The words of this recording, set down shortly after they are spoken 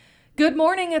Good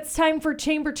morning. It's time for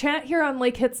Chamber Chat here on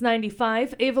Lake Hits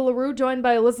 95. Ava LaRue joined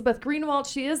by Elizabeth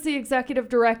Greenawalt. She is the Executive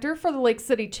Director for the Lake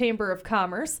City Chamber of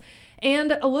Commerce.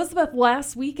 And Elizabeth,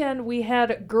 last weekend we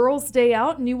had Girls' Day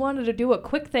out and you wanted to do a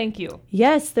quick thank you.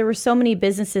 Yes, there were so many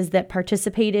businesses that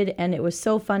participated and it was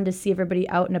so fun to see everybody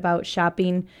out and about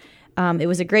shopping. It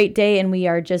was a great day, and we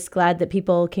are just glad that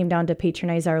people came down to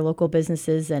patronize our local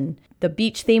businesses, and the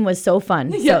beach theme was so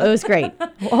fun. Yeah. So it was great.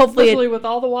 Hopefully, especially with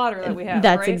all the water that we have.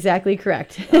 That's right? Exactly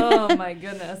correct. Oh my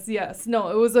goodness, yes. No,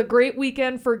 it was a great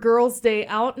weekend for Girls' Day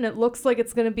out, and it looks like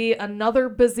it's going to be another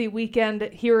busy weekend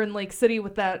here in Lake City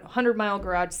with that 100-mile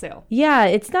garage sale. Yeah,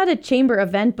 it's not a chamber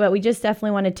event, but we just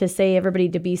definitely wanted to say everybody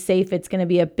to be safe. It's going to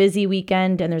be a busy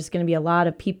weekend, and there's going to be a lot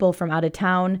of people from out of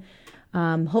town.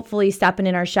 Hopefully stopping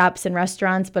in our shops and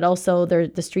restaurants, but also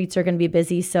the streets are going to be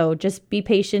busy. So just be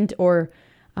patient or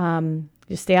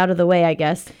just stay out of the way, I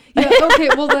guess. Yeah, okay.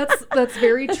 Well, that's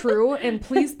very true. And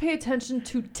please pay attention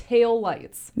to tail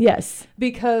lights. Yes.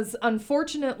 Because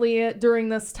unfortunately, during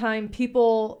this time,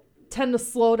 people tend to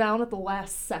slow down at the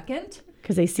last second.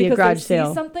 Because they see a garage sale.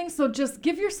 See something. So just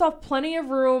give yourself plenty of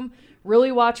room.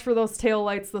 Really watch for those tail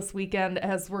lights this weekend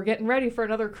as we're getting ready for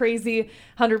another crazy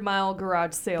 100-mile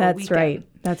garage sale weekend.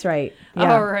 That's right.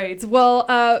 Yeah. All right. Well,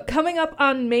 coming up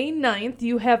on May 9th,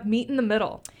 you have Meet in the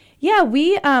Middle. Yeah,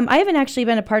 I haven't actually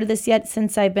been a part of this yet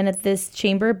since I've been at this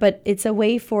chamber, but it's a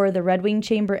way for the Red Wing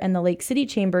Chamber and the Lake City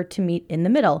Chamber to meet in the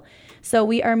middle. So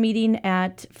we are meeting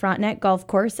at Frontenac Golf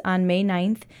Course on May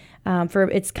 9th.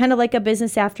 It's kind of like a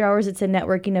business after hours. It's a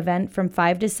networking event from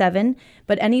 5 to 7,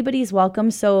 but anybody's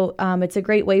welcome. So it's a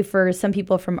great way for some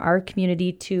people from our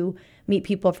community to meet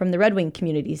people from the Red Wing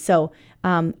community. So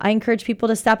I encourage people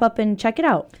to stop up and check it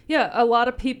out. Yeah, a lot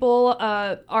of people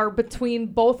are between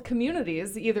both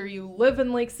communities. Either you live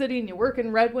in Lake City and you work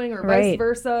in Red Wing or vice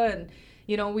versa. And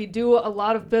you know, we do a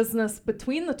lot of business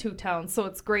between the two towns, so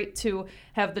it's great to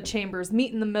have the chambers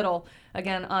meet in the middle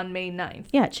again on May 9th.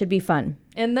 Yeah, it should be fun.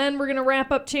 And then we're going to wrap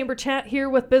up Chamber Chat here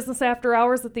with Business After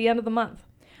Hours at the end of the month.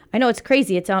 I know, it's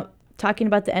crazy. It's talking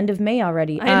about the end of May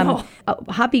already. I know.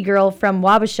 Hoppy Girl from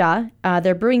Wabasha,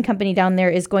 their brewing company down there,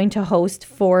 is going to host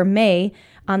for May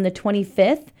on the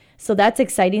 25th. So that's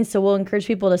exciting. So we'll encourage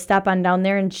people to stop on down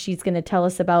there, and she's going to tell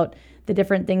us about the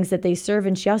different things that they serve,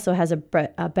 and she also has a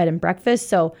bed and breakfast,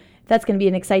 so that's going to be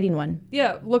an exciting one.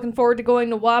 Yeah, looking forward to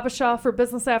going to Wabasha for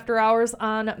Business After Hours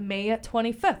on May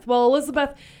 25th. Well,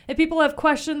 Elizabeth, if people have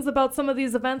questions about some of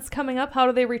these events coming up, how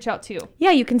do they reach out to you?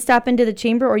 Yeah, you can stop into the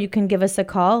chamber, or you can give us a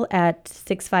call at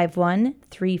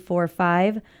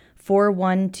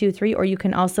 651-345-4123, or you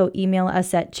can also email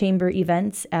us at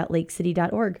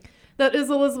chamberevents@lakecity.org. That is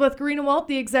Elizabeth Greenawalt,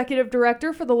 the Executive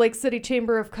Director for the Lake City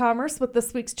Chamber of Commerce, with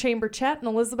this week's Chamber Chat. And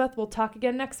Elizabeth, we'll talk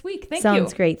again next week. Thank you.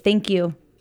 Sounds great. Thank you.